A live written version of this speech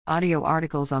Audio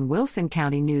articles on Wilson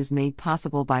County News made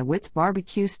possible by Witt's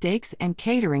Barbecue Steaks and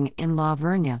Catering in La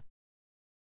Vernia.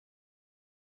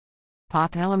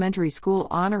 Poth Elementary School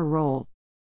Honor Roll.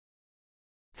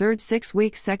 3rd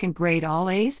 6-week 2nd grade All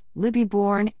A's, Libby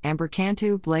Bourne, Amber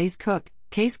Cantu, Blaze Cook,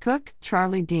 Case Cook,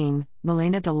 Charlie Dean,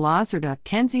 Melina de Lazarda,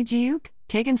 Kenzie Giuk,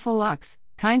 Tegan Fulux,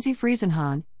 Kinsey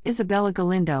Friesenhan, Isabella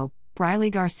Galindo,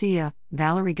 Briley Garcia,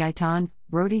 Valerie Gaitan,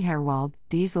 Brody Herwald,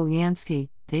 Diesel Yansky,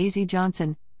 Daisy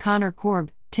Johnson, Connor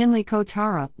Korb, Tinley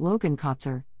Kotara, Logan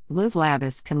Kotzer, Liv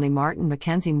Labis, Kinley Martin,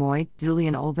 Mackenzie Moy,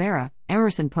 Julian Olvera,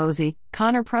 Emerson Posey,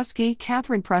 Connor Prusky,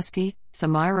 Catherine Prusky,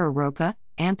 Samira Roca,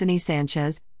 Anthony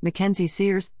Sanchez, Mackenzie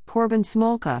Sears, Corbin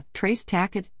Smolka, Trace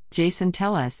Tackett, Jason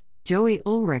Telles, Joey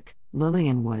Ulrich,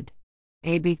 Lillian Wood.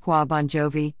 A.B. Qua Bon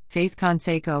Jovi, Faith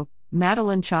Conseco,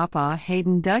 Madeline Chapa,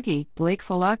 Hayden Dougie, Blake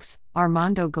Fulux,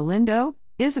 Armando Galindo,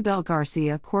 Isabel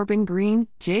Garcia, Corbin Green,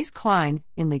 Jace Klein,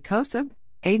 Inley Kosub,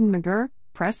 Aidan McGurr,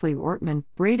 Presley Ortman,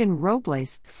 Braden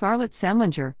Robles, Charlotte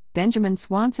Semlinger, Benjamin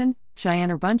Swanson,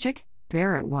 Cheyenne Bunchick,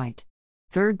 Barrett White.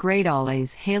 3rd grade All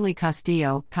A's, Haley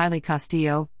Castillo, Kylie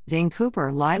Castillo, Zane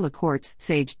Cooper, Lila Quartz,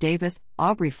 Sage Davis,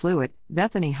 Aubrey Flewitt,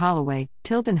 Bethany Holloway,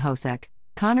 Tilden Hosek,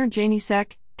 Connor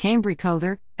Janisek, Cambry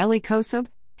Kother, Ellie Kosub,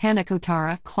 Hannah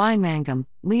Kotara, Klein Mangum,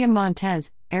 Liam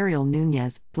Montez, Ariel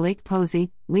Nunez, Blake Posey,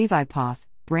 Levi Poth,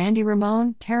 Brandy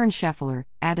Ramone, Taryn Scheffler,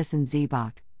 Addison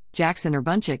Zebach, Jackson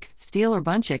Urbunchik, Steele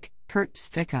Urbunchik, Kurt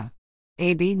Svicka.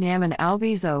 A.B. Naman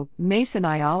Alvizo, Mason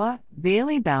Ayala,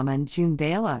 Bailey Bauman, June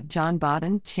Bala, John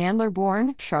Bodden, Chandler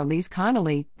Bourne, Charlize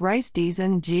Connolly, Bryce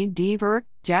Deason, G. Deaver,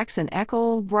 Jackson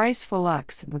Eckel, Bryce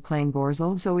Fulux, McLean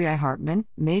Gorzel, Zoe I. Hartman,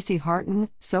 Macy Harton,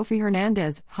 Sophie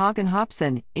Hernandez, Hagen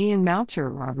Hobson, Ian Moucher,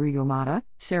 Rodrigo Mata,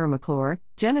 Sarah McClure,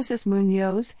 Genesis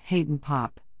Munoz, Hayden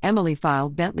Pop, Emily File,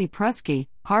 Bentley Prusky,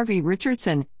 Harvey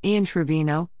Richardson, Ian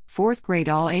Trevino, 4th grade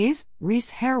All A's,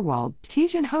 Reese Herwald,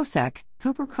 Tijan Hosek,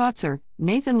 Cooper Kotzer,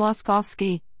 Nathan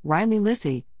Loskowski, Riley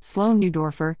Lissy, Sloan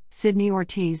Neudorfer, Sydney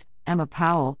Ortiz, Emma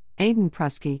Powell, Aiden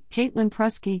Prusky, Caitlin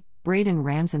Prusky, Braden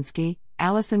Ramzinski,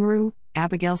 Allison Rue,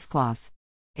 Abigail Skloss.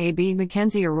 A.B.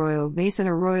 Mackenzie Arroyo, Mason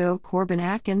Arroyo, Corbin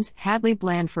Atkins, Hadley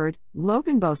Blandford,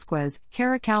 Logan Bosquez,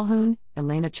 Kara Calhoun,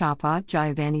 Elena Chapa,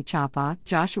 Giovanni Chapa,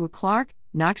 Joshua Clark,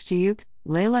 Knox Giuk,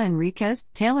 Leila Enriquez,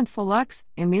 Talent Fulux,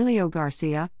 Emilio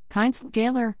Garcia, Keinsl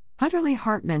Gaylor, Hunterly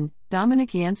Hartman,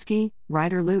 Dominic Yansky,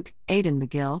 Ryder Luke, Aidan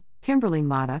McGill, Kimberly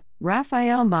Mata,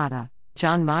 Raphael Mata,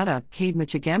 John Mata, Cade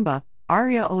Michigemba,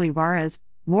 Aria Olivares,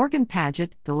 Morgan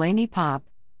Paget, Delaney Pop,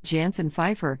 Jansen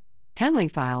Pfeiffer, Henley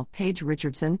File, Paige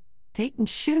Richardson, Peyton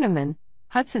Schuneman,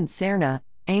 Hudson Serna,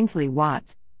 Ainsley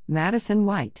Watts, Madison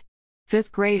White.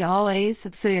 5th grade All A's,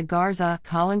 Cecilia Garza,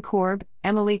 Colin Korb,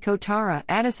 Emily Kotara,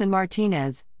 Addison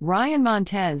Martinez, Ryan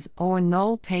Montez, Owen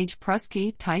Knoll, Paige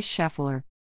Prusky, Tice Scheffler.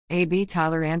 A.B.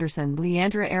 Tyler Anderson,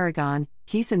 Leandra Aragon,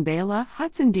 Keeson Bela,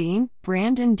 Hudson Dean,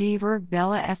 Brandon Deaver,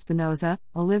 Bella Espinoza,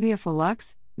 Olivia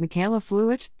Fulux, Michaela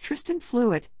Fluitt, Tristan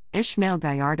Fluitt, Ishmael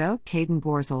Gallardo, Caden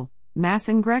Gorzel,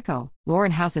 Masson Greco,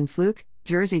 Lauren Housen Fluke,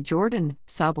 Jersey Jordan,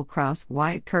 Sabel Kraus,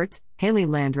 Wyatt Kurtz, Haley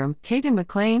Landrum, Caden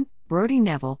McLean, Brody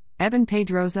Neville, Evan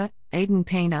Pedroza, Aiden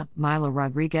Pena, Milo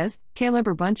Rodriguez, Caleb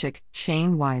Urbunchik,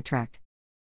 Shane Wyatrek.